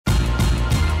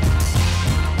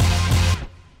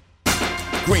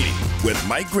Greeny with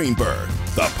Mike Greenberg,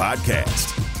 the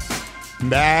podcast.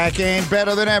 Back and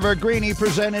better than ever. Greeny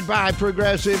presented by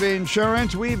Progressive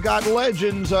Insurance. We've got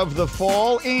legends of the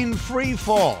fall in free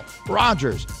fall.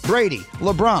 Rodgers, Brady,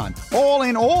 LeBron, all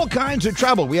in all kinds of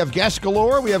trouble. We have guests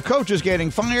galore. We have coaches getting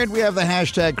fired. We have the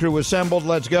hashtag crew assembled.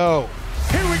 Let's go.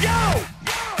 Here we go!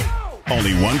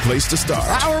 Only one place to start.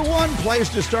 Our one place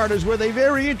to start is with a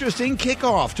very interesting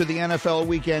kickoff to the NFL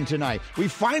weekend tonight. We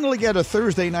finally get a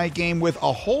Thursday night game with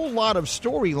a whole lot of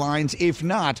storylines, if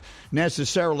not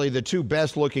necessarily the two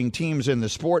best-looking teams in the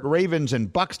sport, Ravens and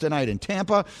Bucs tonight in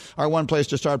Tampa. Our one place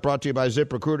to start brought to you by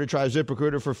ZipRecruiter. Try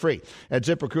ZipRecruiter for free at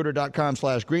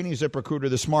ZipRecruiter.com/Greeny. ZipRecruiter,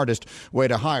 the smartest way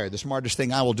to hire. The smartest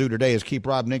thing I will do today is keep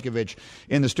Rob Ninkovich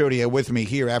in the studio with me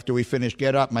here after we finish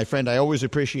Get Up. My friend, I always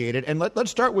appreciate it. And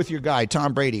let's start with your guy,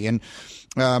 Tom Brady. And,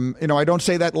 I don't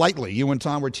say that lightly. You and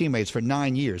Tom were teammates for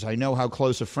 9 years. I know how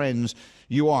close of friends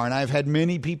you are. And I've had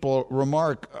many people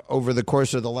remark over the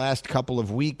course of the last couple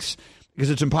of weeks, because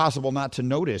it's impossible not to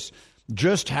notice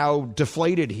just how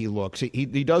deflated he looks.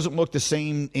 He doesn't look the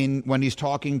same when he's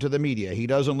talking to the media. He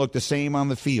doesn't look the same on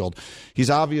the field. He's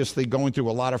obviously going through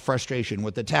a lot of frustration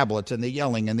with the tablets and the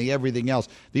yelling and the everything else.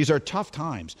 These are tough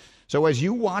times. So as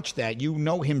you watch that, you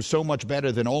know him so much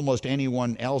better than almost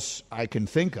anyone else I can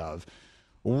think of.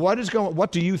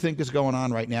 What do you think is going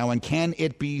on right now, and can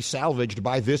it be salvaged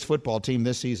by this football team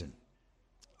this season?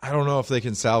 I don't know if they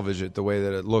can salvage it the way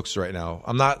that it looks right now.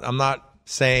 I'm not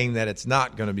saying that it's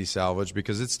not going to be salvaged,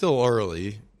 because it's still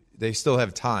early. They still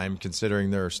have time, considering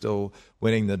they're still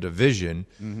winning the division.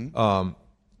 Mm-hmm.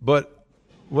 But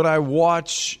when I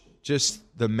watch just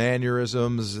the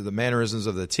mannerisms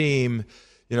of the team,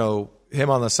 him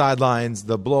on the sidelines,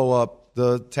 the blow up,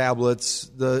 the tablets,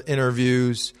 the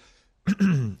interviews,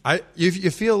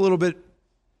 you feel a little bit,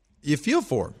 you feel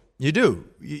for him. You do.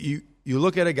 You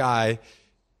look at a guy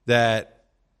that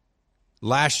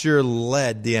last year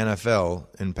led the NFL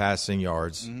in passing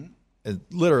yards, in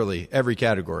literally every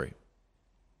category.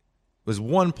 Was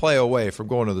one play away from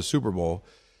going to the Super Bowl,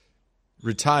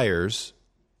 retires,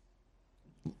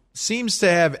 seems to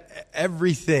have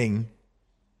everything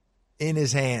in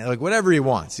his hand, like whatever he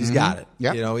wants, he's got it.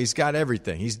 Yep. He's got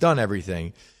everything. He's done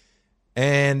everything.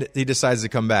 And he decides to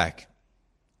come back.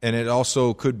 And it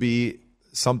also could be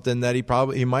something that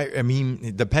he might,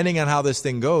 depending on how this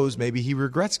thing goes, maybe he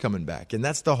regrets coming back. And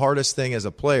that's the hardest thing as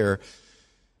a player.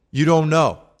 You don't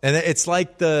know. And it's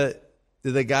like the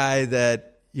guy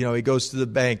that, he goes to the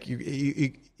bank.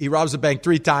 He robs the bank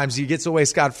 3 times. He gets away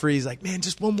scot-free. He's like, man,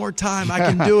 just one more time. I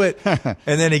can do it. And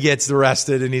then he gets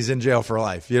arrested and he's in jail for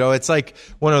life. It's like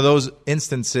one of those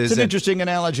instances. It's an interesting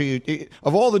analogy.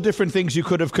 Of all the different things you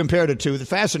could have compared it to, that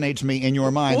fascinates me in your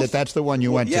mind that's the one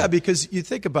you went to. Yeah, because you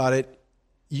think about it.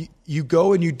 You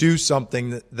go and you do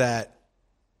something that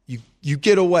you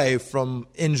get away from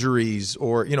injuries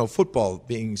or, football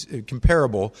being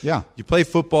comparable. Yeah. You play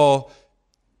football.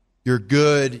 You're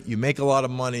good. You make a lot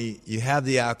of money. You have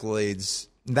the accolades.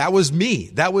 That was me.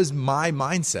 That was my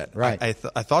mindset. Right. I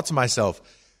thought to myself,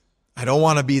 I don't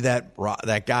want to be that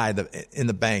guy in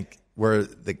the bank where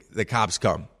the cops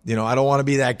come. I don't want to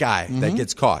be that guy that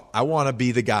gets caught. I want to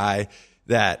be the guy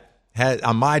that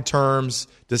on my terms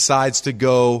decides to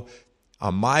go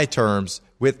on my terms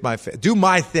with do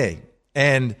my thing.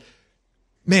 And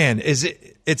man,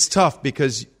 it's tough,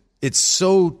 because it's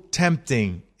so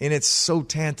tempting. And it's so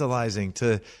tantalizing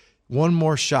to one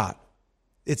more shot.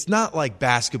 It's not like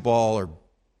basketball or,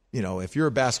 if you're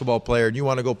a basketball player and you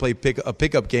want to go play a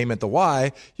pickup game at the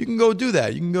Y, you can go do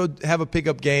that. You can go have a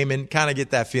pickup game and kind of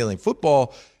get that feeling.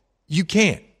 Football, you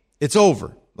can't. It's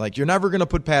over. Like, you're never going to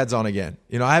put pads on again.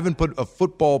 I haven't put a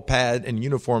football pad and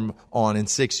uniform on in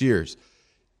 6 years.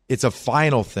 It's a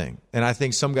final thing. And I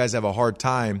think some guys have a hard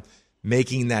time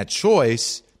making that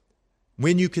choice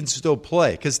when you can still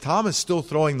play, because Tom is still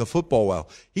throwing the football well.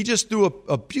 He just threw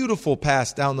a beautiful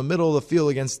pass down the middle of the field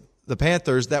against the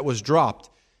Panthers that was dropped.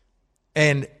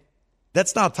 And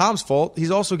that's not Tom's fault.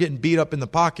 He's also getting beat up in the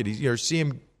pocket. You see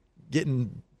him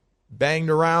getting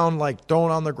banged around, like thrown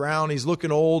on the ground. He's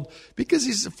looking old because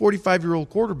he's a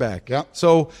 45-year-old quarterback. Yeah.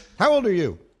 So how old are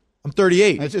you? I'm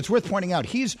 38. It's worth pointing out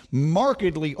he's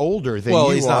markedly older than you are.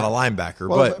 Well, he's not a linebacker,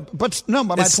 but my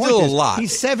point is, still a lot.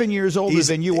 He's 7 years older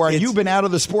than you are, and you've been out of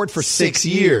the sport for 6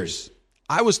 years.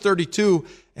 I was 32,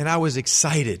 and I was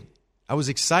excited.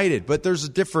 But there's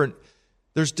different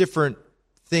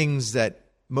things that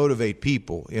motivate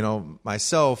people.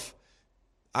 Myself,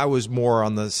 I was more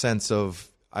on the sense of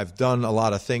I've done a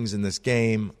lot of things in this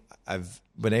game. I've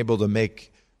been able to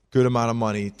make a good amount of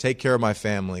money, take care of my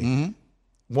family. Mm-hmm.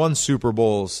 Won Super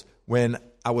Bowls when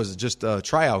I was just a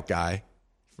tryout guy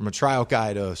from a tryout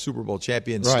guy to a Super Bowl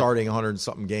champion, Right. starting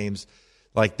 100-something games.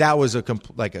 Like, that was a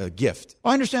gift.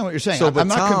 I understand what you're saying. So, I'm but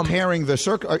not Tom- comparing the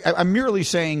circle. I'm merely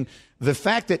saying the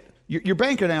fact that your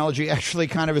bank analogy actually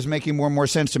kind of is making more and more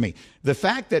sense to me. The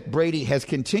fact that Brady has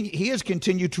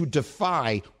continued to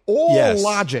defy all Yes.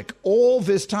 logic all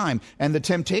this time, and the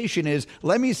temptation is,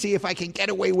 let me see if I can get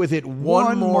away with it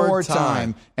one more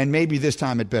time, and maybe this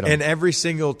time it bit him. And every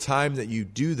single time that you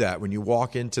do that, when you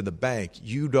walk into the bank,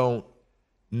 you don't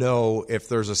know if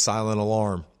there's a silent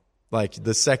alarm. Like,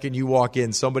 the second you walk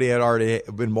in, somebody had already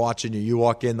been watching you. You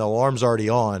walk in, the alarm's already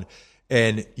on,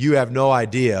 and you have no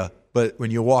idea. But when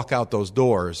you walk out those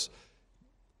doors,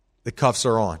 the cuffs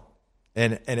are on.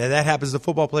 And that happens to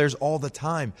football players all the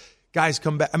time. Guys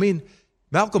come back. I mean,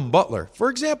 Malcolm Butler, for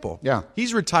example. Yeah.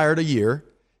 He's retired a year.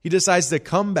 He decides to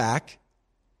come back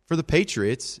for the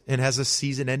Patriots and has a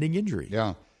season-ending injury.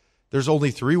 Yeah. There's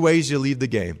only 3 ways you leave the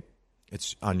game.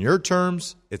 It's on your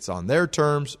terms, it's on their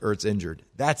terms, or it's injured.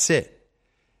 That's it.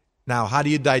 Now, how do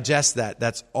you digest that?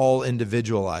 That's all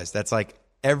individualized. That's like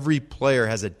every player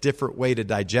has a different way to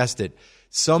digest it.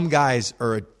 Some guys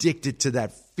are addicted to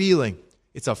that feeling.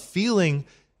 It's a feeling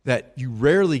that you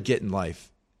rarely get in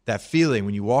life. That feeling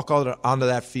when you walk onto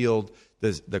that field,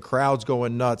 the crowd's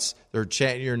going nuts, they're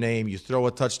chanting your name, you throw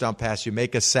a touchdown pass, you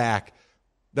make a sack.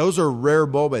 Those are rare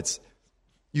moments.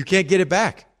 You can't get it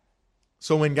back.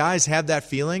 So when guys have that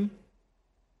feeling,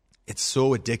 it's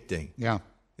so addicting. Yeah.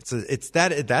 That's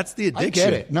the addiction. I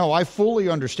get it. No, I fully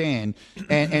understand.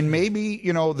 And maybe,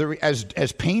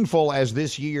 as painful as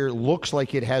this year looks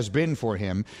like it has been for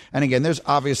him, and again, there's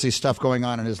obviously stuff going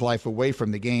on in his life away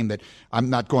from the game that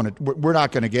we're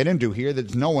not going to get into here.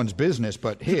 That's no one's business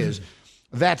but his.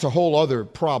 That's a whole other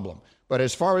problem. But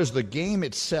as far as the game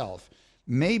itself,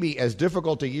 maybe as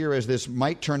difficult a year as this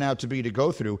might turn out to be to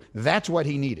go through, that's what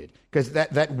he needed. Because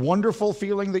that wonderful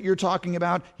feeling that you're talking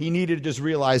about, he needed to just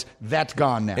realize that's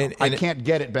gone now. And I can't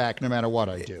get it back no matter what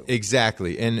I do.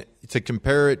 Exactly. And to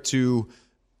compare it to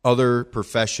other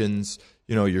professions,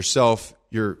 yourself,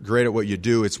 you're great at what you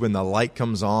do. It's when the light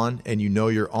comes on and you know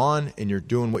you're on and you're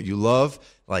doing what you love,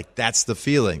 like that's the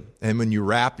feeling. And when you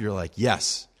rap, you're like,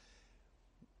 yes.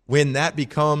 When that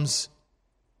becomes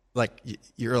like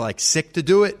you're like sick to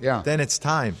do it, then it's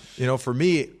time. For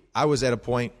me, I was at a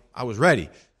point I was ready.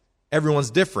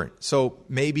 Everyone's different. So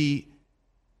maybe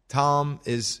Tom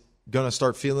is going to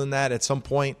start feeling that at some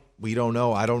point. We don't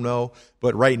know. I don't know.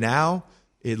 But right now,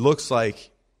 it looks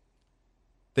like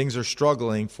things are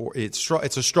struggling it's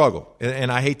a struggle.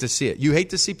 And I hate to see it. You hate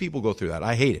to see people go through that.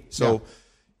 I hate it. So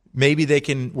maybe they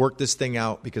can work this thing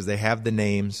out because they have the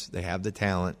names, they have the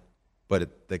talent,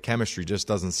 but the chemistry just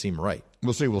doesn't seem right.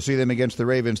 We'll see. We'll see them against the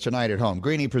Ravens tonight at home.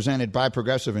 Greeny presented by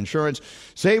Progressive Insurance.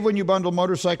 Save when you bundle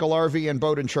motorcycle, RV, and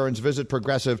boat insurance. Visit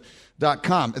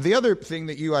Progressive.com. The other thing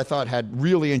that I thought had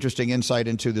really interesting insight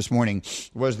into this morning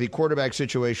was the quarterback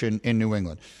situation in New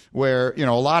England, where,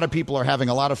 a lot of people are having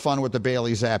a lot of fun with the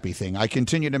Bailey Zappi thing. I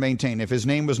continue to maintain if his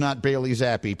name was not Bailey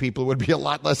Zappi, people would be a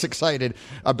lot less excited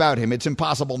about him. It's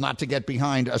impossible not to get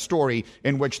behind a story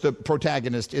in which the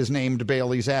protagonist is named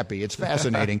Bailey Zappi. It's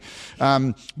fascinating.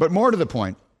 But more to the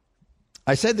point,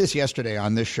 I said this yesterday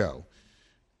on this show.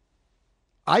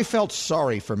 I felt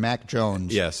sorry for Mac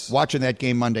Jones watching that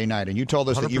game Monday night, and you told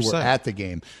us 100%. That you were at the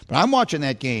game. But I'm watching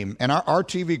that game, and our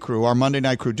TV crew, our Monday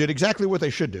night crew, did exactly what they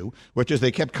should do, which is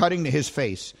they kept cutting to his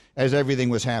face as everything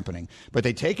was happening. But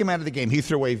they take him out of the game. He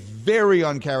threw a very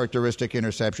uncharacteristic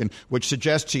interception, which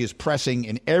suggests he is pressing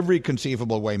in every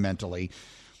conceivable way mentally.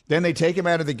 Then they take him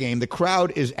out of the game. The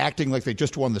crowd is acting like they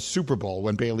just won the Super Bowl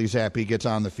when Bailey Zappi gets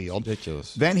on the field.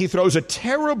 Ridiculous. Then he throws a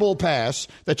terrible pass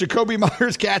that Jacoby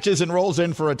Myers catches and rolls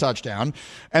in for a touchdown,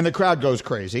 and the crowd goes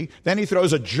crazy. Then he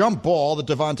throws a jump ball that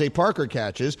Devontae Parker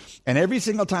catches, and every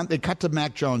single time they cut to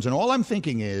Mac Jones. And all I'm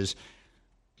thinking is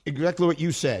exactly what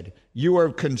you said. You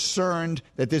are concerned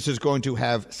that this is going to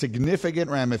have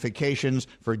significant ramifications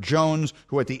for Jones,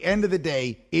 who at the end of the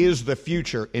day is the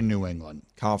future in New England.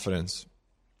 Confidence.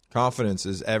 Confidence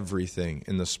is everything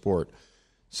in the sport.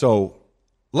 So,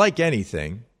 like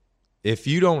anything, if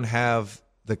you don't have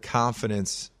the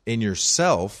confidence in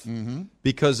yourself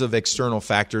because of external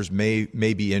factors,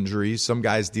 maybe injuries. Some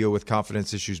guys deal with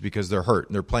confidence issues because they're hurt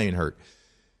and they're playing hurt.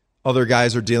 Other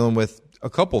guys are dealing with a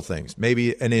couple things.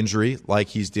 Maybe an injury like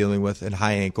he's dealing with, a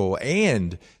high ankle,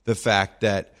 and the fact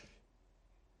that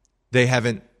they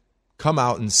haven't come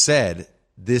out and said,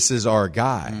 this is our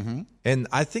guy. And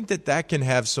I think that can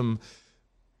have some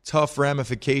tough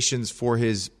ramifications for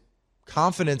his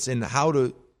confidence in how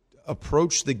to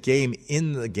approach the game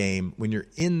in the game. When you're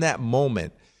in that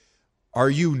moment, are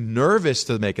you nervous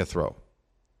to make a throw?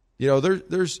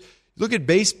 There's look at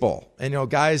baseball. And,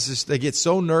 guys, just, they get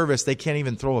so nervous they can't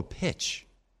even throw a pitch.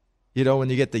 When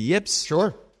you get the yips.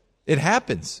 Sure. It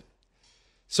happens.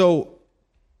 So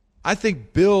I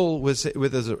think Bill was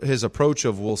with his approach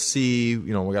of we'll see,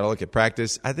 we got to look at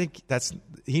practice. I think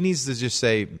he needs to just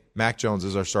say Mac Jones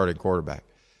is our starting quarterback.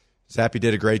 Zappe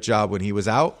did a great job when he was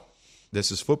out.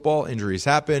 This is football. Injuries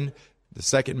happen. The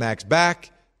second Mac's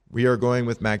back, we are going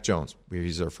with Mac Jones.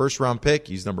 He's our first-round pick.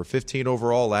 He's number 15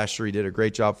 overall. Last year he did a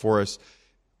great job for us.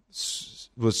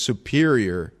 Was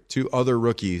superior to other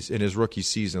rookies in his rookie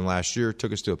season last year.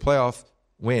 Took us to a playoff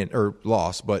win or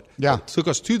loss, but took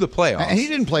us to the playoffs. And he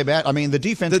didn't play bad. I mean, the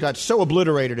defense got so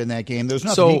obliterated in that game. There's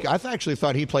nothing. I actually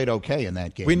thought he played okay in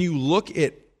that game. When you look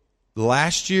at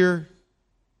last year,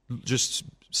 just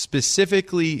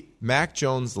specifically Mac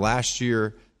Jones last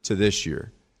year to this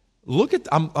year,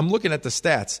 I'm looking at the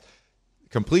stats.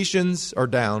 Completions are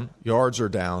down, yards are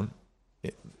down,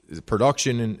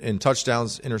 production and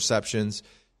touchdowns, interceptions,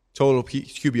 total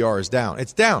QBR is down.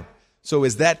 It's down. So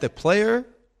is that the player?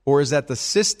 Or is that the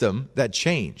system that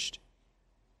changed?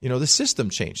 The system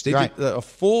changed. They did a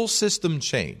full system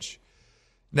change.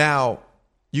 Now,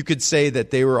 you could say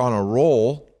that they were on a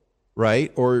roll,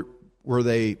 right? Or were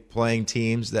they playing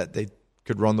teams that they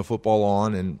could run the football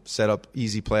on and set up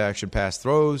easy play-action pass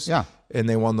throws? Yeah. And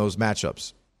they won those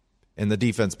matchups. And the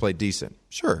defense played decent.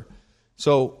 Sure.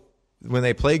 So when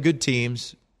they play good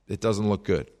teams, it doesn't look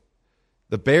good.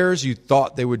 The Bears, you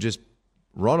thought they would just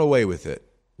run away with it.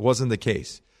 It wasn't the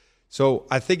case. So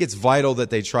I think it's vital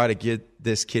that they try to get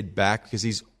this kid back because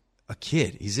he's a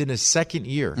kid. He's in his second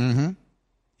year. Mm-hmm.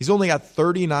 He's only got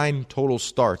 39 total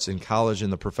starts in college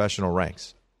in the professional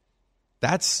ranks.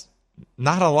 That's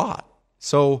not a lot.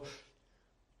 So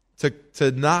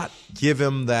to not give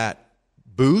him that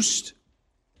boost,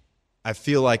 I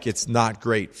feel like it's not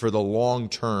great for the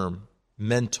long-term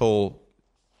mental,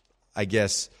 I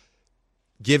guess,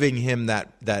 giving him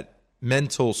that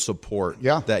mental support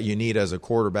that you need as a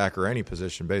quarterback or any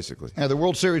position, basically. The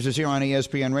World Series is here on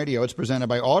ESPN Radio. It's presented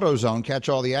by AutoZone. Catch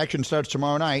all the action. Starts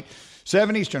tomorrow night,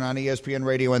 7 Eastern on ESPN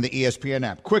Radio and the ESPN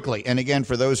app. Quickly, and again,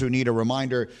 for those who need a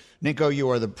reminder, Nico,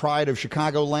 you are the pride of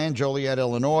Chicagoland, Joliet,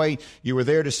 Illinois. You were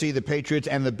there to see the Patriots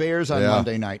and the Bears on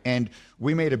Monday night. And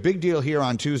we made a big deal here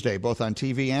on Tuesday, both on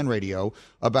TV and radio,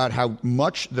 about how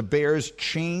much the Bears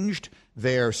changed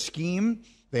their scheme.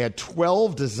 They had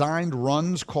 12 designed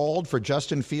runs called for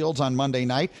Justin Fields on Monday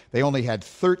night. They only had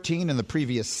 13 in the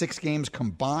previous 6 games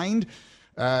combined.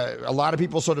 A lot of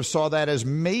people sort of saw that as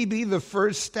maybe the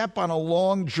first step on a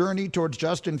long journey towards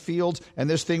Justin Fields and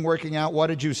this thing working out. What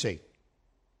did you see?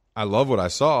 I love what I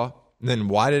saw. Then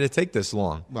why did it take this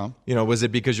long? Well, was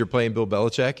it because you're playing Bill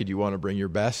Belichick and you want to bring your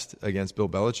best against Bill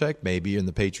Belichick? Maybe in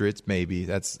the Patriots, maybe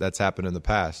that's happened in the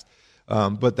past.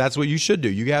 But that's what you should do.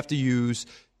 You have to use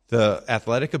the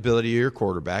athletic ability of your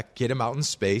quarterback, get him out in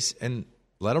space, and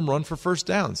let him run for first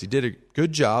downs. He did a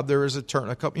good job. There was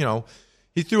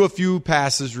he threw a few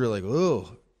passes. You're like, oh,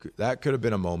 that could have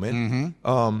been a moment.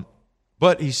 Mm-hmm.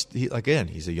 But he's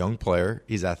a young player.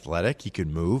 He's athletic. He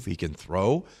can move. He can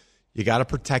throw. You got to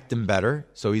protect him better.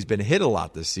 So he's been hit a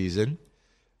lot this season.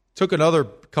 Took another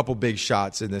couple big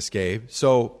shots in this game.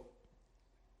 So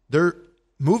they're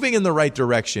moving in the right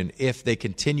direction if they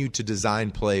continue to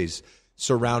design plays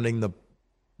surrounding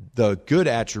the good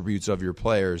attributes of your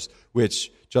players,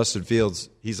 which Justin Fields,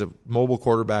 he's a mobile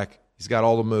quarterback. He's got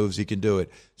all the moves. He can do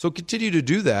it. So continue to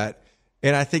do that,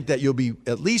 and I think that you'll be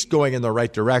at least going in the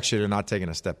right direction and not taking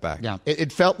a step back. Yeah,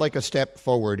 it felt like a step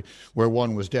forward where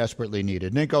one was desperately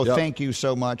needed. Nico, Thank you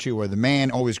so much. You are the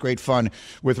man. Always great fun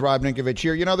with Rob Ninkovich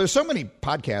here. There's so many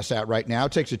podcasts out right now.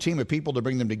 It takes a team of people to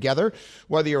bring them together.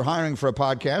 Whether you're hiring for a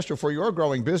podcast or for your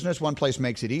growing business, one place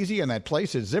makes it easy, and that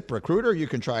place is ZipRecruiter. You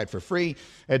can try it for free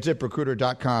at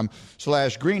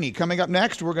ZipRecruiter.com/Greeny. Coming up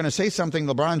next, we're going to say something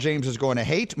LeBron James is going to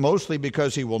hate, mostly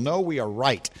because he will know we are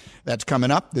right. That's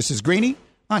coming up. This is Greeny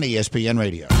on ESPN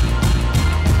Radio.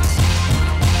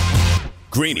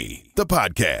 Greeny, the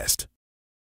podcast.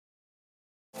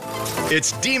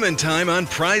 It's Demon Time on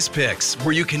Prize Picks,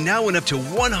 where you can now win up to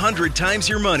 100 times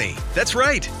your money. That's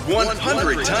right,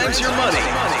 100 times your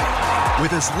money.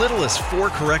 With as little as 4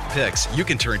 correct picks, you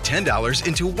can turn $10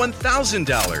 into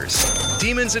 $1,000.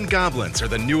 Demons and Goblins are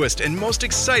the newest and most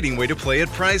exciting way to play at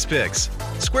Prize Picks.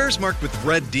 Squares marked with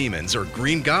red demons or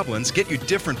green goblins get you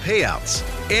different payouts.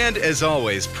 And as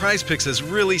always, Prize Picks is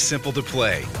really simple to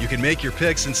play. You can make your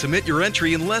picks and submit your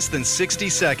entry in less than 60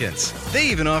 seconds. They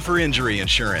even offer injury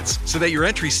insurance so that your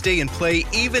entries stay in play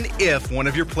even if one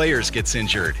of your players gets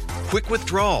injured. Quick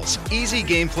withdrawals, easy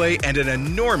gameplay, and an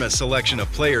enormous selection of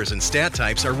players and stat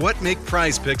types are what make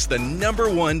Prize Picks the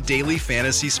 #1 daily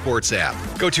fantasy sports app.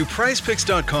 Go to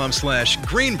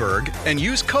prizepicks.com/Greenberg and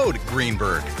use code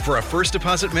Greenberg for a first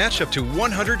deposit match up to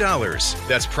 $100.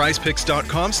 That's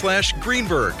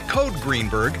prizepicks.com/Greenberg, code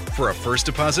Greenberg for a first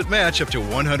deposit match up to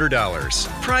 $100.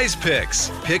 Prize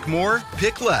Picks. Pick more,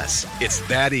 pick less. It's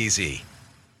that easy.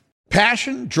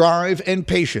 Passion, drive, and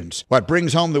patience. What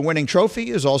brings home the winning trophy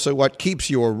is also what keeps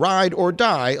your ride or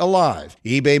die alive.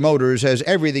 eBay Motors has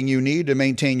everything you need to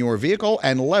maintain your vehicle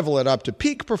and level it up to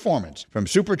peak performance. From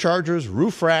superchargers,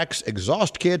 roof racks,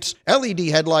 exhaust kits, LED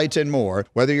headlights, and more,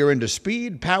 whether you're into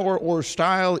speed, power, or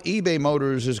style, eBay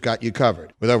Motors has got you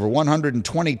covered. With over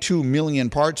 122 million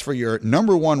parts for your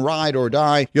 #1 ride or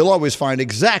die, you'll always find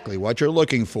exactly what you're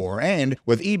looking for. And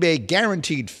with eBay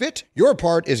Guaranteed Fit, your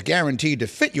part is guaranteed to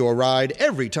fit your ride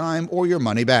every time or your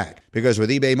money back. Because with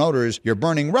eBay Motors, you're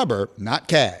burning rubber, not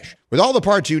cash. With all the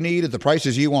parts you need at the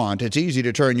prices you want, it's easy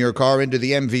to turn your car into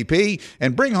the MVP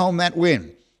and bring home that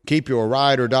win. Keep your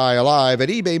ride or die alive at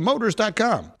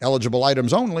ebaymotors.com. Eligible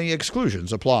items only.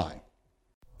 Exclusions apply.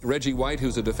 Reggie White,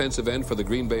 who's a defensive end for the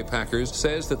Green Bay Packers,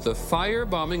 says that the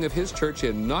firebombing of his church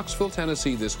in Knoxville,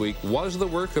 Tennessee this week was the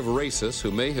work of racists who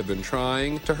may have been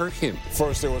trying to hurt him.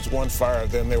 First there was one fire,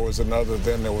 then there was another,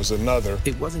 then there was another.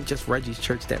 It wasn't just Reggie's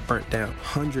church that burnt down.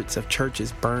 Hundreds of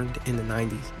churches burned in the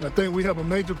 90s. I think we have a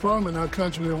major problem in our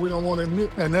country that we don't want to admit,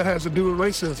 and that has to do with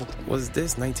racism. Was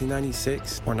this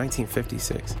 1996 or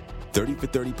 1956? 30 for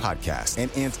 30 podcast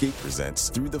and Antscape presents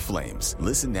Through the Flames.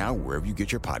 Listen now wherever you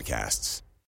get your podcasts.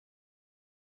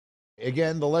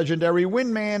 Again, the legendary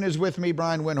Windman is with me,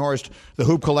 Brian Windhorst, the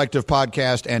Hoop Collective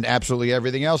podcast, and absolutely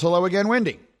everything else. Hello again,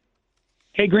 Windy.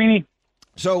 Hey, Greeny.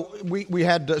 So we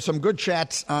had some good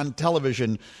chats on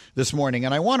television this morning,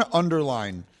 and I want to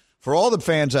underline for all the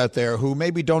fans out there who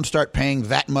maybe don't start paying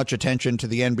that much attention to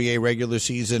the NBA regular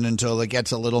season until it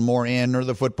gets a little more in or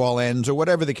the football ends or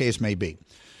whatever the case may be.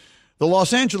 The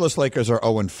Los Angeles Lakers are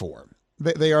 0-4.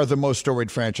 They are the most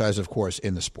storied franchise, of course,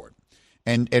 in the sport.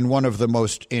 And one of the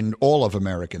most in all of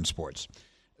American sports.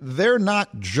 They're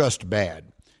not just bad.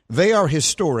 They are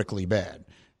historically bad.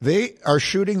 They are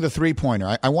shooting the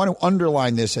three-pointer. I want to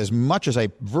underline this as much as I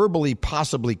verbally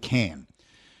possibly can.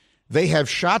 They have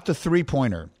shot the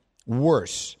three-pointer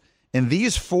worse in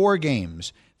these 4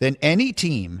 games than any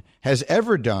team has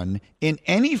ever done in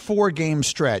any 4-game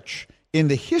stretch in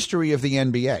the history of the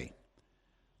NBA.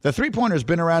 The three-pointer has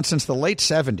been around since the late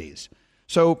 70s.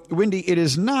 So, Windy, it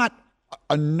is not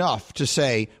enough to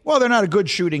say, well, they're not a good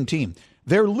shooting team.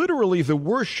 They're literally the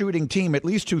worst shooting team, at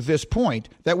least to this point,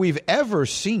 that we've ever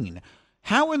seen.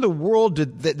 How in the world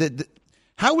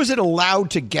how was it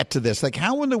allowed to get to this? Like,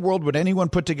 how in the world would anyone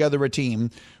put together a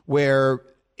team where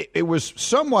it was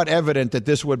somewhat evident that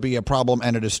this would be a problem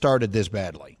and it has started this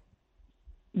badly?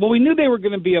 Well, we knew they were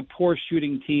going to be a poor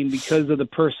shooting team because of the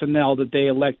personnel that they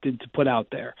elected to put out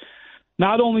there.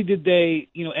 Not only did they,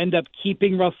 end up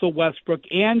keeping Russell Westbrook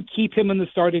and keep him in the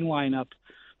starting lineup,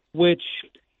 which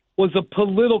was a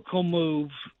political move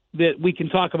that we can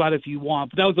talk about if you want,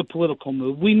 but that was a political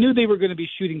move. We knew they were going to be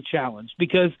shooting challenged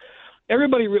because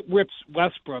everybody rips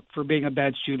Westbrook for being a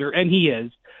bad shooter, and he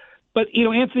is. But,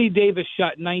 Anthony Davis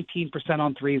shot 19%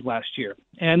 on threes last year,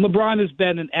 and LeBron has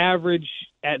been an average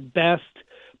at best,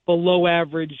 below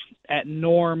average at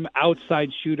norm outside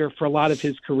shooter for a lot of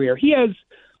his career. He has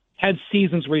had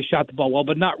seasons where he shot the ball well,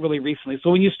 but not really recently. So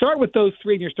when you start with those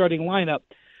 3 in your starting lineup,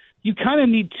 you kind of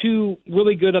need 2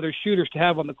 really good other shooters to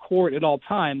have on the court at all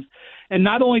times. And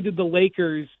not only did the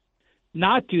Lakers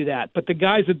not do that, but the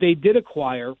guys that they did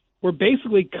acquire were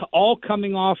basically all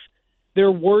coming off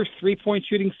their worst three-point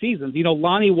shooting seasons.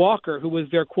 Lonnie Walker, who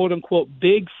was their quote-unquote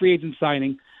big free agent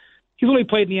signing, he's only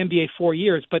played in the NBA 4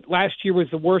 years, but last year was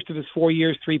the worst of his 4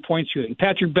 years three-point shooting.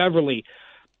 Patrick Beverley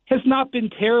has not been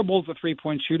terrible as a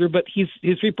three-point shooter, but his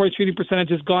three-point shooting percentage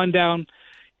has gone down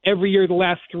every year the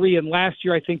last 3, and last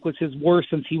year I think was his worst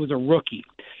since he was a rookie.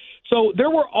 So there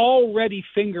were already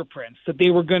fingerprints that they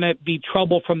were going to be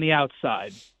trouble from the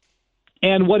outside.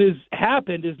 And what has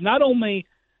happened is not only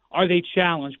are they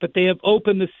challenged, but they have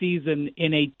opened the season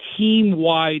in a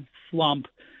team-wide slump,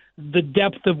 the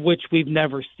depth of which we've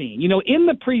never seen. In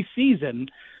the preseason,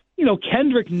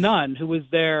 Kendrick Nunn, who was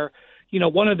their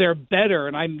one of their better,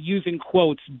 and I'm using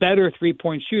quotes, better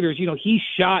three-point shooters. He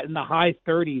shot in the high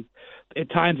 30s at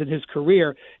times in his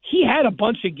career. He had a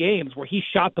bunch of games where he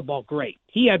shot the ball great.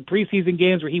 He had preseason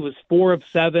games where he was 4 of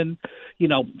 7,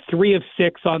 3 of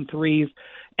 6 on threes.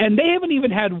 And they haven't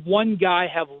even had one guy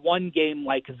have one game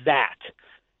like that.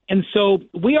 And so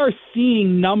we are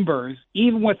seeing numbers,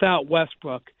 even without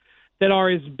Westbrook, that are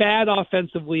as bad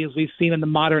offensively as we've seen in the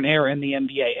modern era in the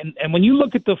NBA. And when you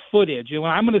look at the footage, and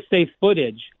when I'm going to say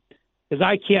footage, because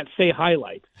I can't say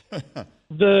highlights,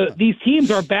 these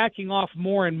teams are backing off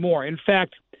more and more. In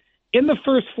fact, in the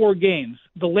first 4 games,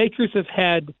 the Lakers have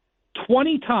had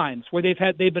 20 times where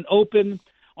they've been open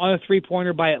on a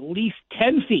three-pointer by at least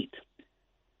 10 feet.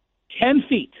 10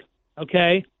 feet,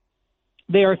 okay?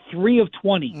 They are 3 of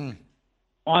 20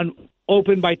 on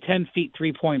open by 10 feet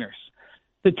three-pointers.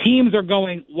 The teams are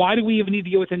going, why do we even need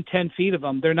to get within 10 feet of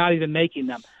them? They're not even making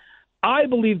them. I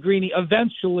believe, Greeny,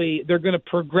 eventually they're going to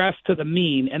progress to the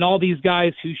mean, and all these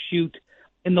guys who shoot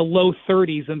in the low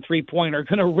 30s in three-point are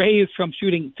going to raise from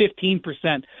shooting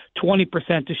 15%,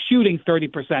 20% to shooting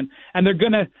 30%, and they're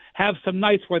going to have some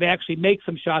nights where they actually make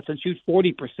some shots and shoot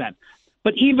 40%.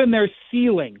 But even their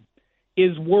ceiling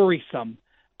is worrisome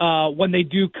when they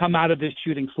do come out of this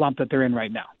shooting slump that they're in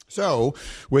right now. So,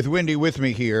 with Windy with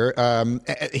me here,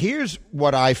 here's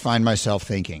what I find myself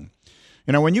thinking.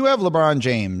 When you have LeBron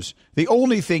James, the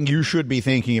only thing you should be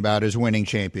thinking about is winning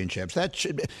championships.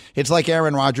 It's like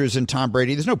Aaron Rodgers and Tom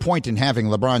Brady. There's no point in having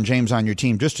LeBron James on your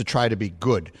team just to try to be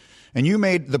good. And you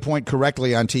made the point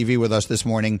correctly on TV with us this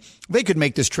morning. They could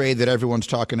make this trade that everyone's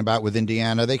talking about with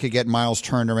Indiana. They could get Miles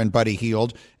Turner and Buddy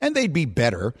Hield, and they'd be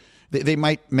better. They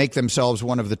might make themselves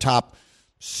one of the top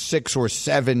 6 or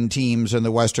 7 teams in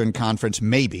the Western Conference,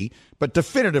 maybe, but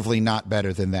definitively not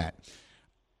better than that.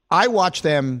 I watch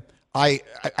them. I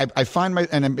find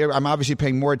and I'm obviously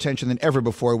paying more attention than ever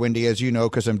before, Windy, as you know,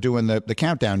 because I'm doing the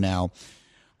countdown now.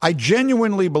 I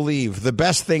genuinely believe the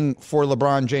best thing for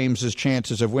LeBron James's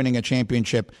chances of winning a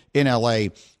championship in LA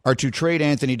are to trade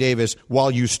Anthony Davis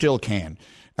while you still can.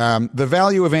 The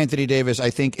value of Anthony Davis, I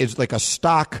think, is like a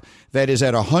stock that is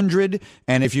at 100,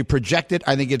 and if you project it,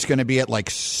 I think it's going to be at like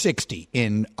 60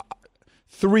 in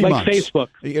 3 months. Like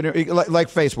Facebook. Like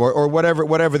Facebook, or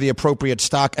whatever the appropriate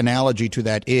stock analogy to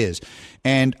that is.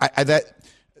 And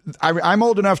I'm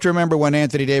old enough to remember when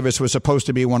Anthony Davis was supposed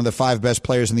to be one of the 5 best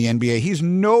players in the NBA. He's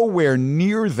nowhere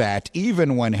near that,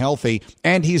 even when healthy,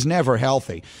 and he's never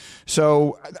healthy.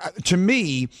 So to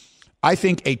me, I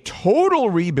think a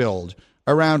total rebuild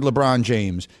around LeBron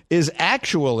James is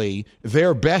actually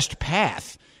their best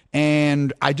path.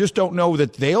 And I just don't know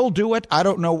that they'll do it. I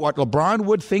don't know what LeBron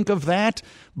would think of that.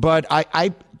 But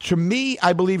to me,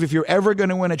 I believe if you're ever going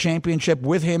to win a championship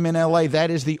with him in LA, that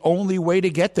is the only way to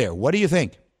get there. What do you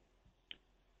think?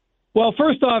 Well,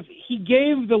 first off, he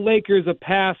gave the Lakers a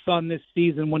pass on this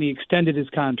season when he extended his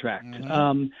contract.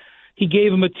 Mm-hmm. He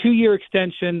gave him a 2-year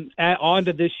extension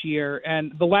onto this year,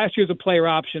 and the last year's a player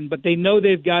option, but they know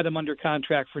they've got him under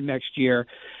contract for next year.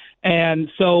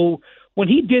 And so when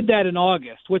he did that in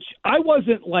August, which I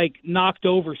wasn't knocked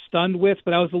over stunned with,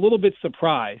 but I was a little bit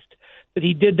surprised that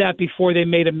he did that before they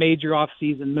made a major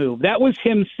offseason move. That was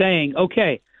him saying,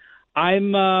 okay,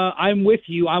 I'm with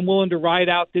you. I'm willing to ride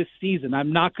out this season.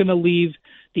 I'm not going to leave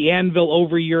the anvil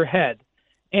over your head.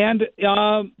 And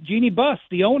Jeannie Buss,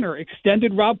 the owner,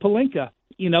 extended Rob Pelinka.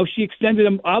 She extended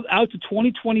him out to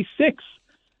 2026.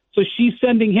 So she's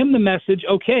sending him the message,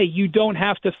 okay, you don't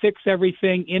have to fix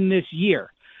everything in this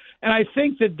year. And I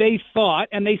think that they thought,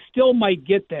 and they still might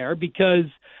get there because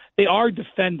they are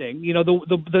defending.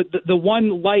 The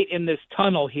one light in this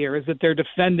tunnel here is that they're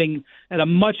defending at a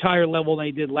much higher level than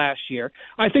they did last year.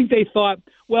 I think they thought,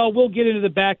 well, we'll get into the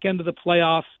back end of the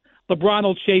playoffs. LeBron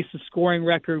will chase the scoring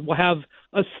record. We'll have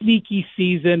a sneaky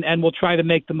season, and we'll try to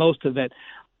make the most of it.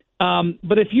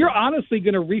 But if you're honestly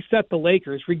going to reset the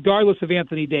Lakers, regardless of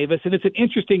Anthony Davis, and it's an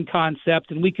interesting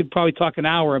concept, and we could probably talk an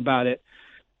hour about it,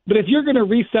 but if you're going to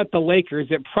reset the Lakers,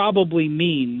 it probably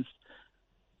means,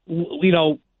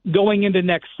 going into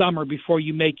next summer before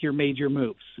you make your major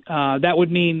moves. That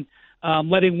would mean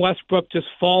letting Westbrook just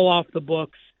fall off the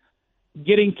books,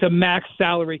 getting to max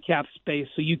salary cap space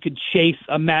so you could chase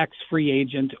a max free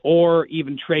agent or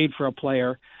even trade for a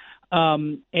player,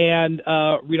 and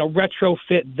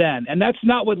retrofit then. And that's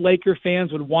not what Laker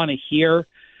fans would want to hear,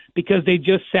 because they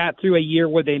just sat through a year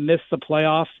where they missed the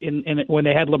playoffs when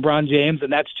they had LeBron James,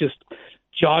 and that's just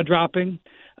jaw-dropping.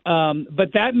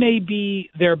 But that may be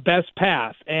their best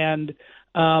path. And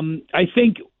I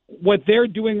think what they're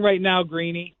doing right now,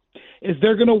 Greeny, is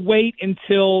they're going to wait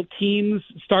until teams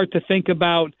start to think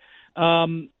about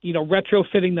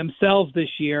retrofitting themselves this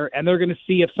year, and they're going to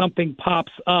see if something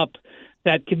pops up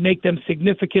that can make them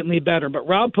significantly better. But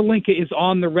Rob Pelinka is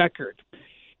on the record.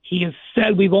 He has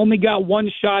said we've only got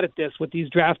one shot at this with these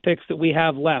draft picks that we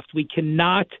have left. We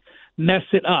cannot mess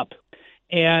it up.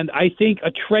 And I think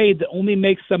a trade that only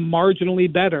makes them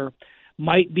marginally better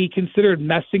might be considered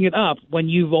messing it up when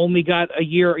you've only got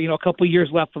a couple of years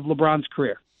left of LeBron's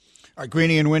career. All right,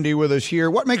 Greeny and Wendy with us here.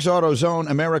 What makes AutoZone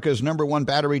America's #1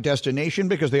 battery destination?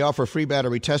 Because they offer free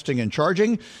battery testing and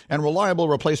charging and reliable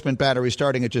replacement batteries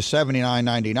starting at just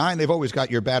 $79.99. They've always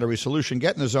got your battery solution.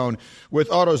 Get in the zone with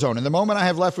AutoZone. In the moment I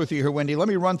have left with you here, Wendy, let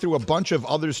me run through a bunch of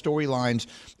other storylines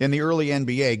in the early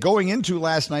NBA. Going into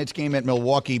last night's game at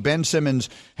Milwaukee, Ben Simmons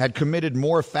had committed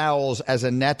more fouls as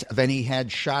a net than he had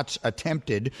shots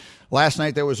attempted. Last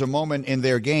night there was a moment in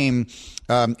their game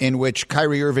in which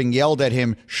Kyrie Irving yelled at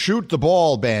him, "Shoot the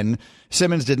ball, Ben."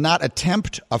 Simmons did not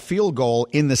attempt a field goal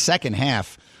in the second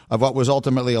half of what was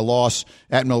ultimately a loss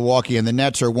at Milwaukee, and the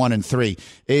Nets are 1-3.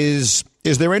 Is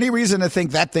there any reason to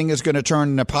think that thing is going to turn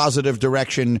in a positive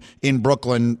direction in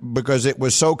Brooklyn because it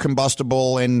was so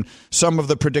combustible and some of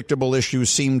the predictable issues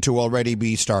seem to already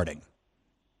be starting?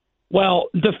 Well,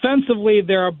 defensively,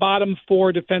 they're a bottom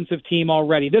 4 defensive team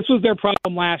already. This was their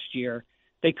problem last year.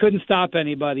 They couldn't stop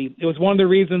anybody. It was one of the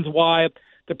reasons why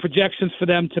the projections for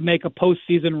them to make a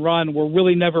postseason run were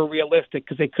really never realistic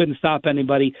because they couldn't stop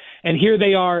anybody. And here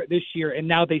they are this year, and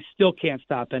now they still can't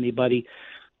stop anybody.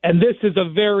 And this is a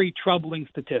very troubling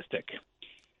statistic.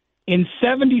 In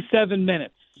 77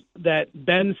 minutes that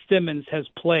Ben Simmons has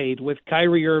played with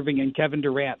Kyrie Irving and Kevin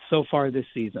Durant so far this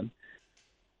season,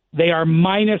 they are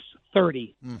minus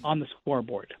 30 on the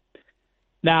scoreboard.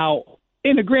 Now,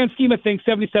 in the grand scheme of things,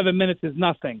 77 minutes is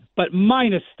nothing, but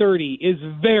minus 30 is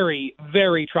very,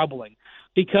 very troubling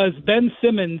because Ben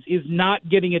Simmons is not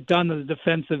getting it done on the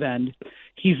defensive end.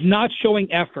 He's not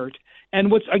showing effort. And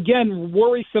what's, again,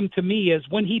 worrisome to me is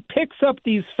when he picks up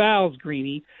these fouls,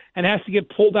 Greeny, and has to get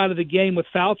pulled out of the game with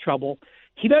foul trouble,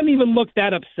 he doesn't even look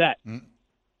that upset.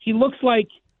 He looks like,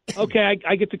 okay,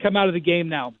 I get to come out of the game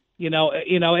now.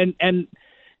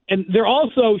 And they're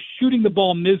also shooting the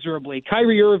ball miserably.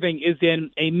 Kyrie Irving is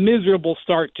in a miserable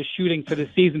start to shooting for the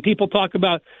season. People talk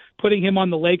about putting him on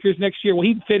the Lakers next year. Well,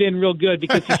 he'd fit in real good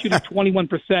because he's shooting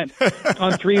 21%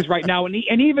 on threes right now. And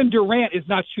even Durant is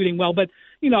not shooting well. But,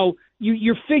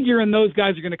 you're figuring those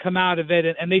guys are going to come out of it,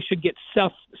 and they should get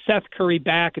Seth Curry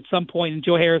back at some point and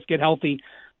Joe Harris get healthy.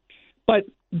 But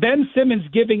Ben Simmons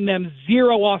giving them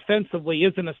 0 offensively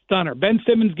isn't a stunner. Ben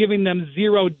Simmons giving them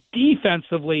 0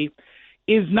 defensively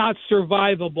is not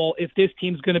survivable if this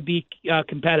team's going to be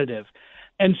competitive.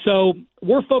 And so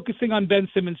we're focusing on Ben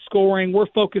Simmons scoring. We're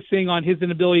focusing on his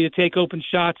inability to take open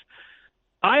shots.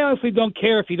 I honestly don't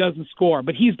care if he doesn't score,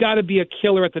 but he's got to be a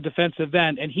killer at the defensive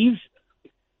end. And he's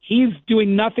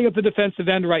doing nothing at the defensive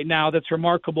end right now that's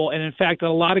remarkable. And in fact, in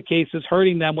a lot of cases,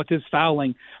 hurting them with his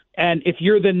fouling. And if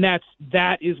you're the Nets,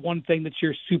 that is one thing that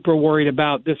you're super worried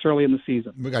about this early in the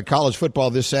season. We got college football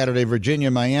this Saturday, Virginia,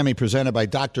 Miami, presented by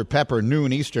Dr. Pepper,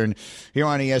 noon Eastern, here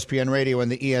on ESPN Radio and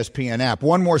the ESPN app.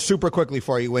 One more super quickly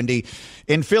for you, Wendy.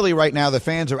 In Philly right now, the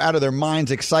fans are out of their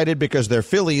minds excited because their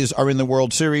Phillies are in the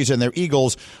World Series and their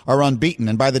Eagles are unbeaten.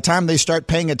 And by the time they start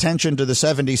paying attention to the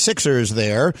 76ers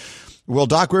there, will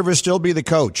Doc Rivers still be the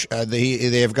coach?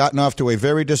 They have gotten off to a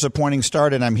very disappointing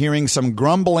start, and I'm hearing some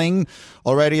grumbling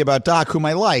already about Doc, whom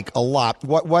I like a lot.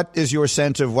 What is your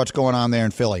sense of what's going on there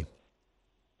in Philly?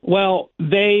 Well,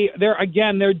 we're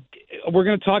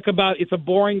going to talk about, it's a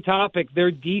boring topic,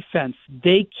 their defense.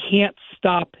 They can't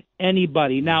stop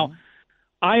anybody. Now,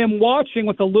 I am watching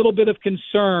with a little bit of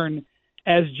concern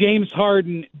as James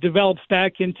Harden develops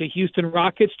back into Houston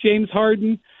Rockets James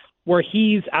Harden, where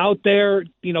he's out there,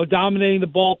 dominating the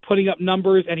ball, putting up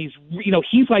numbers, and he's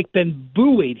like been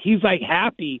buoyed. He's like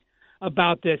happy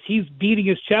about this. He's beating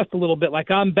his chest a little bit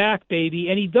like, I'm back, baby.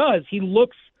 And he does. He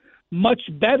looks much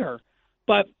better.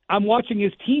 But I'm watching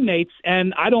his teammates,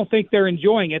 and I don't think they're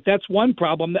enjoying it. That's one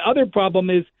problem. The other problem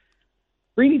is,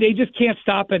 really, they just can't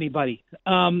stop anybody.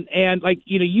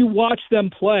 You watch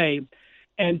them play,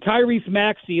 and Tyrese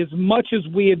Maxey, as much as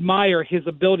we admire his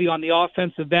ability on the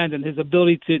offensive end and his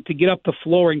ability to get up the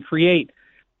floor and create,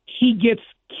 he gets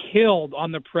killed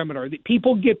on the perimeter.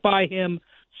 People get by him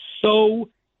so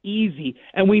easy.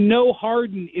 And we know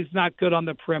Harden is not good on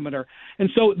the perimeter. And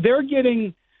so they're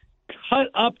getting cut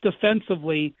up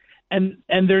defensively, and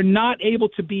they're not able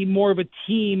to be more of a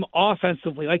team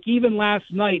offensively. Like even last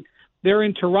night, they're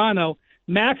in Toronto.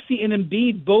 Maxey and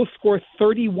Embiid both score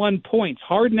 31 points.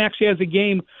 Harden actually has a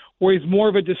game where he's more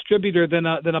of a distributor than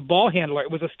a ball handler.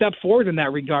 It was a step forward in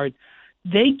that regard.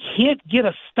 they can't get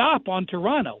a stop on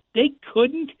Toronto. They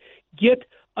couldn't get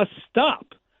a stop.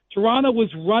 Toronto was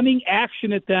running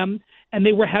action at them, and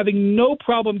they were having no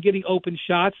problem getting open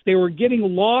shots. They were getting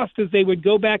lost as they would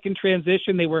go back in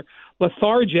transition. They were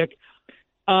lethargic.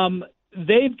 Their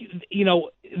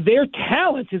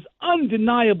talent is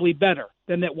undeniably better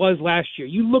than it was last year.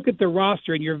 You look at the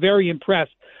roster and you're very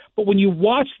impressed. But when you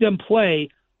watch them play,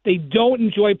 they don't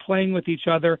enjoy playing with each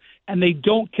other, and they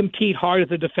don't compete hard at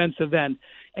the defensive end.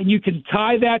 And you can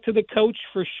tie that to the coach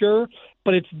for sure,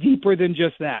 but it's deeper than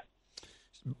just that.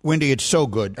 Wendy, it's so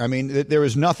good. I mean, there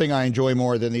is nothing I enjoy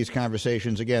more than these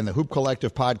conversations. Again, the Hoop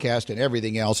Collective podcast and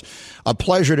everything else. A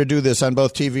pleasure to do this on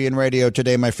both TV and radio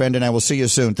today, my friend, and I will see you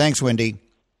soon. Thanks, Wendy.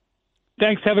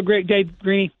 Thanks. Have a great day,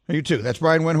 Greeny. You too. That's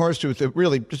Brian Windhorst with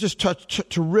really just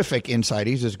terrific insight.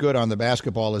 He's as good on the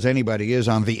basketball as anybody is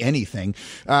on the anything.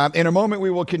 In a moment, we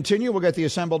will continue. We'll get the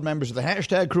assembled members of the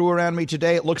hashtag crew around me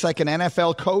today. It looks like an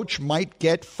NFL coach might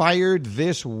get fired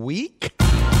this week.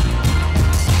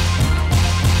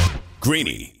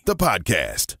 Greeny, the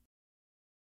podcast.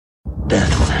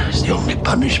 Death is the only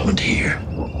punishment here.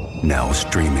 Now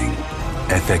streaming,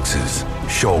 FX's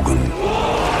Shogun.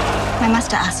 My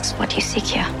master asks what you seek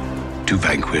here. To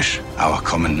vanquish our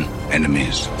common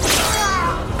enemies.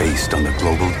 Based on the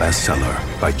global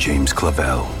bestseller by James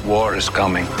Clavell. War is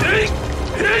coming. The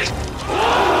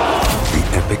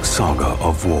epic saga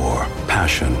of war,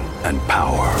 passion, and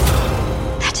power.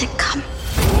 Let it come.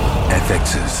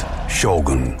 FX's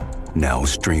Shogun. Now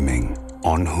streaming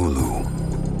on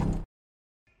Hulu.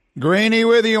 Greeny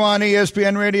with you on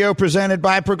ESPN Radio, presented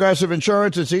by Progressive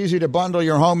Insurance. It's easy to bundle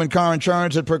your home and car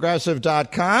insurance at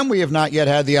Progressive.com. We have not yet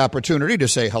had the opportunity to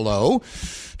say hello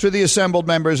to the assembled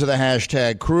members of the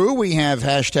hashtag crew. We have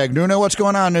hashtag Nuno. What's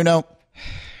going on, Nuno?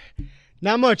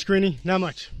 Not much, Greeny. Not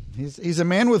much. He's a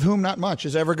man with whom not much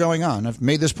is ever going on. I've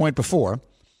made this point before.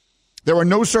 There are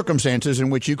no circumstances in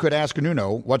which you could ask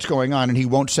Nuno what's going on, and he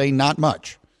won't say not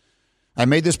much. I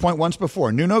made this point once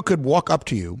before. Nuno could walk up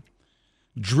to you,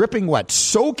 dripping wet,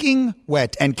 soaking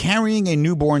wet, and carrying a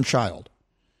newborn child.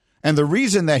 And the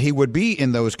reason that he would be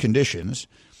in those conditions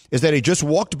is that he just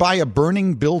walked by a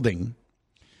burning building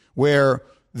where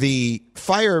the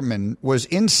fireman was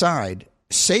inside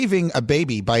saving a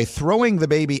baby by throwing the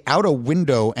baby out a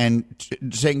window and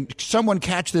saying, someone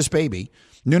catch this baby.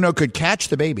 Nuno could catch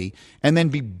the baby and then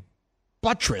be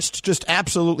buttressed, just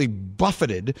absolutely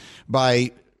buffeted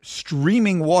by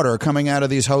streaming water coming out of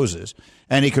these hoses.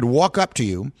 And he could walk up to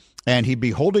you and he'd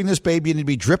be holding this baby and he'd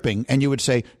be dripping. And you would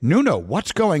say, Nuno,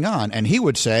 what's going on? And he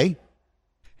would say,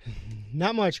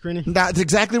 not much, Greeny. That's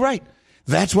exactly right.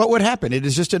 That's what would happen. It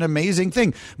is just an amazing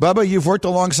thing. Bubba, you've worked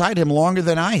alongside him longer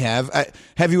than I have.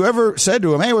 Have you ever said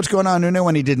to him, hey, what's going on, Nuno,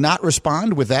 when he did not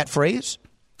respond with that phrase?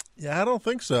 Yeah, I don't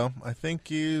think so. I think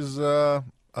he's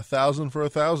 1,000 for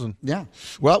 1,000. Yeah.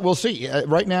 Well, we'll see.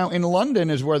 Right now in London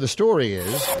is where the story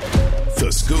is.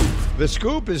 The Scoop. The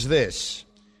Scoop is this.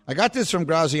 I got this from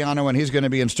Graziano, and he's going to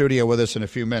be in studio with us in a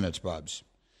few minutes, Bubs.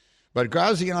 But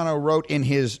Graziano wrote in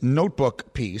his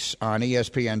notebook piece on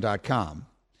ESPN.com,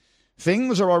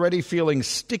 things are already feeling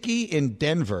sticky in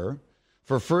Denver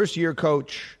for first-year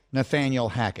coach Nathaniel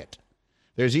Hackett.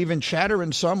 There's even chatter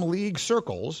in some league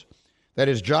circles that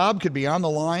his job could be on the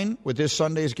line with this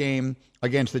Sunday's game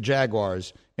against the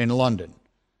Jaguars in London.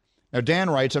 Now, Dan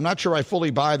writes, I'm not sure I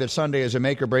fully buy that Sunday is a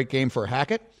make-or-break game for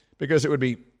Hackett because it would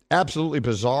be absolutely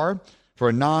bizarre for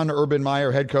a non-Urban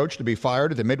Meyer head coach to be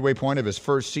fired at the midway point of his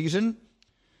first season.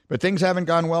 But things haven't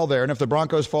gone well there, and if the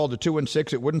Broncos fall to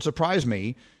 2-6, it wouldn't surprise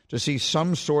me to see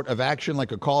some sort of action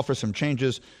like a call for some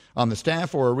changes on the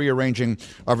staff or a rearranging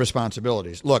of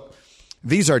responsibilities. Look,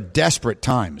 these are desperate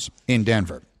times in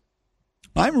Denver.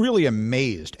 I'm really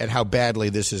amazed at how badly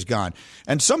this has gone.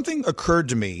 And something occurred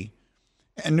to me,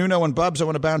 and Nuno and Bubs, I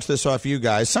want to bounce this off you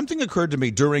guys. Something occurred to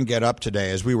me during Get Up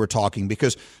today as we were talking,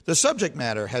 because the subject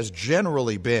matter has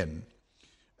generally been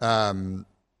Aaron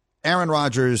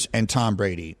Rodgers and Tom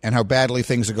Brady and how badly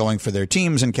things are going for their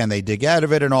teams and can they dig out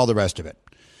of it and all the rest of it.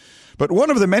 But one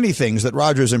of the many things that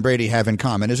Rodgers and Brady have in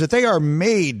common is that they are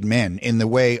made men in the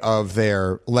way of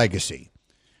their legacy.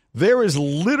 There is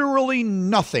literally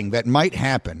nothing that might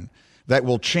happen that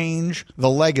will change the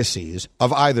legacies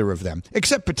of either of them,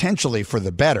 except potentially for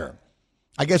the better.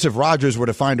 I guess if Rodgers were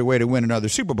to find a way to win another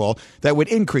Super Bowl, that would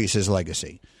increase his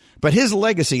legacy. But his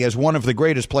legacy as one of the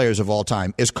greatest players of all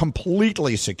time is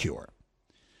completely secure.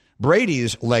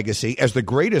 Brady's legacy as the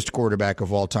greatest quarterback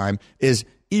of all time is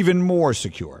even more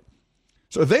secure.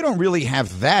 So they don't really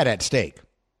have that at stake.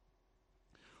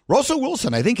 Russell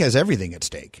Wilson, I think, has everything at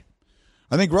stake.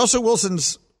 I think Russell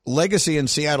Wilson's legacy in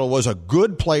Seattle was a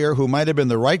good player who might have been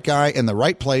the right guy in the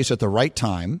right place at the right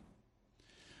time,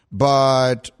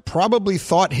 but probably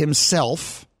thought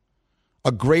himself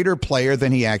a greater player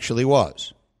than he actually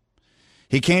was.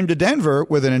 He came to Denver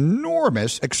with an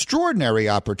enormous, extraordinary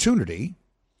opportunity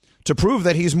to prove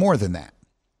that he's more than that,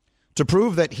 to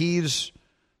prove that he's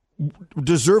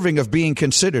deserving of being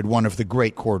considered one of the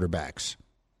great quarterbacks,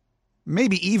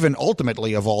 maybe even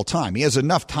ultimately of all time. He has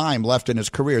enough time left in his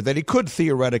career that he could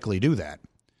theoretically do that.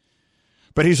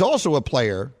 But he's also a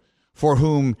player for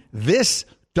whom this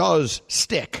does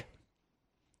stick.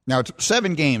 Now,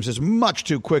 7 games is much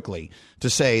too quickly to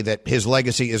say that his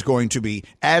legacy is going to be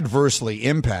adversely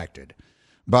impacted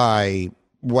by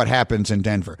what happens in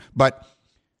Denver. But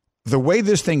the way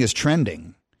this thing is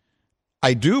trending,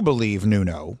 I do believe,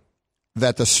 Nuno,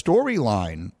 that the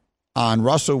storyline on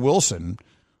Russell Wilson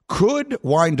could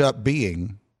wind up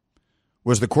being,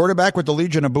 was the quarterback with the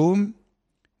Legion of Boom,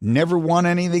 never won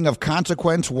anything of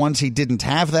consequence once he didn't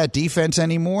have that defense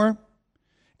anymore,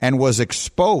 and was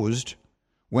exposed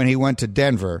when he went to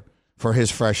Denver for his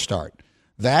fresh start.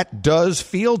 That does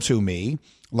feel to me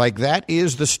like that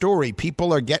is the story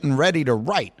people are getting ready to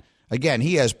write. Again,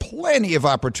 he has plenty of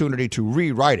opportunity to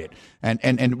rewrite it,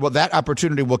 and well, that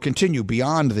opportunity will continue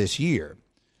beyond this year.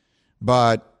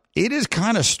 But it is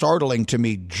kind of startling to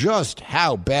me just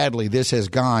how badly this has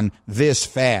gone this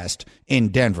fast in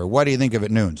Denver. What do you think of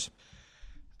it, Nunes?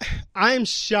 I'm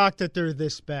shocked that they're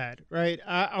this bad, right?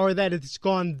 Or that it's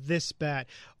gone this bad.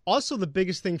 Also, the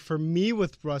biggest thing for me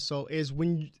with Russell is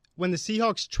when the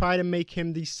Seahawks try to make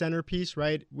him the centerpiece,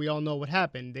 right? We all know what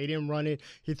happened. They didn't run it.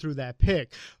 He threw that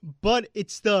pick. But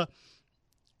it's the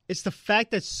fact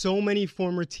that so many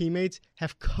former teammates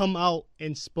have come out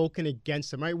and spoken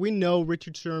against him, right? We know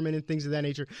Richard Sherman and things of that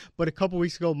nature. But a couple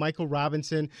weeks ago, Michael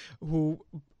Robinson, who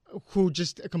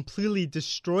just completely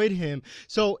destroyed him.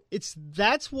 So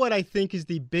that's what I think is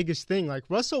the biggest thing. Like,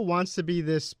 Russell wants to be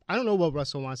this, I don't know what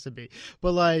Russell wants to be,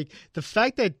 but like the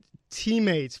fact that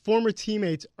former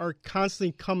teammates are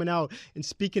constantly coming out and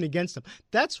speaking against him.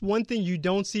 That's one thing you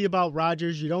don't see about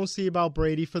Rodgers. You don't see about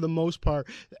Brady for the most part.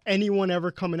 Anyone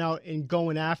ever coming out and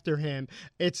going after him.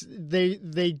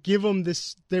 They give him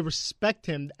this, they respect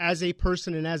him as a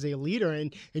person and as a leader.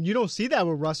 And you don't see that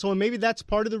with Russell. And maybe that's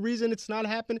part of the reason it's not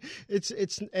happened.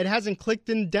 It hasn't clicked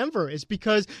in Denver. It's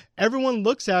because everyone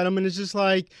looks at him and is just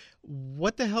like,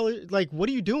 what the hell? Like, what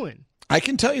are you doing? I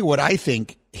can tell you what I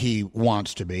think he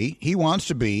wants to be. He wants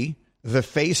to be the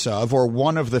face of, or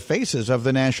one of the faces of,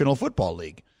 the National Football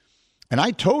League. And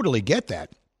I totally get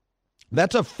that.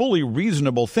 That's a fully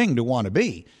reasonable thing to want to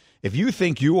be. If you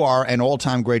think you are an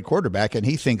all-time great quarterback and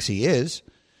he thinks he is,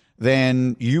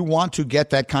 then you want to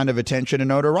get that kind of attention and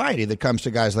notoriety that comes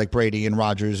to guys like Brady and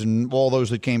Rodgers and all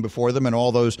those that came before them and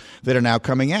all those that are now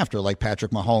coming after, like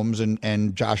Patrick Mahomes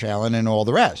and Josh Allen and all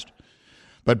the rest.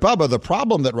 But, Bubba, the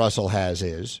problem that Russell has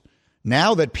is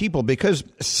now that people, because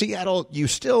Seattle, you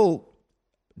still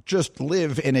just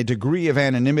live in a degree of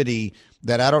anonymity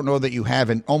that I don't know that you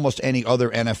have in almost any other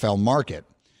NFL market.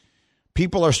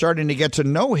 People are starting to get to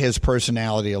know his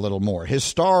personality a little more. His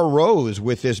star rose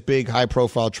with this big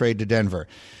high-profile trade to Denver.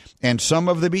 And some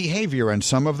of the behavior and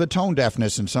some of the tone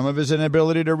deafness and some of his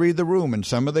inability to read the room and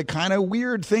some of the kind of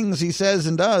weird things he says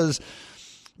and does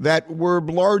that were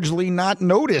largely not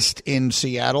noticed in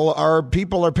Seattle,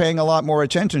 people are paying a lot more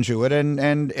attention to it,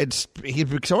 and he's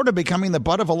sort of becoming the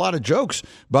butt of a lot of jokes,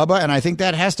 Bubba, and I think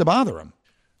that has to bother him.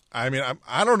 I mean,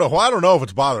 I don't know. I don't know if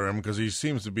it's bothering him because he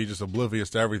seems to be just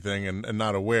oblivious to everything and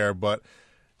not aware. But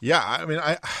yeah, I mean,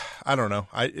 I don't know.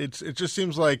 It just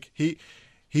seems like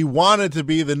he wanted to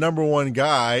be the number one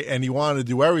guy and he wanted to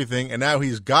do everything, and now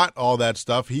he's got all that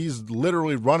stuff. He's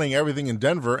literally running everything in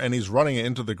Denver and he's running it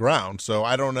into the ground. So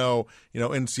I don't know,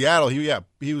 in Seattle,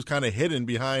 he was kind of hidden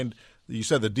behind, you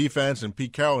said, the defense and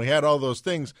Pete Carroll, and he had all those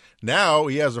things. Now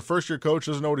he has a first-year coach,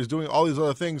 doesn't know what he's doing, all these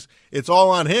other things. It's all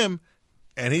on him,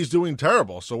 and he's doing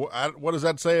terrible. So what does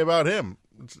that say about him?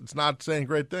 It's not saying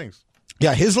great things.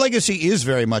 Yeah, his legacy is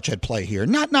very much at play here.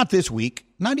 Not this week,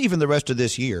 not even the rest of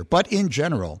this year, but in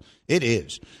general, it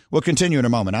is. We'll continue in a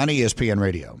moment on ESPN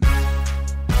Radio.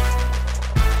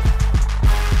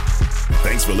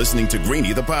 Thanks for listening to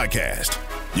Greeny, the podcast.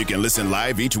 You can listen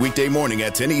live each weekday morning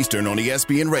at 10 Eastern on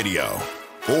ESPN Radio.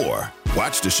 Or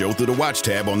watch the show through the Watch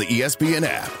tab on the ESPN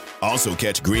app. Also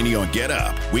catch Greeny on Get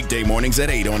Up, weekday mornings at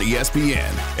 8 on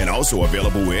ESPN. And also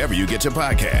available wherever you get your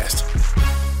podcasts.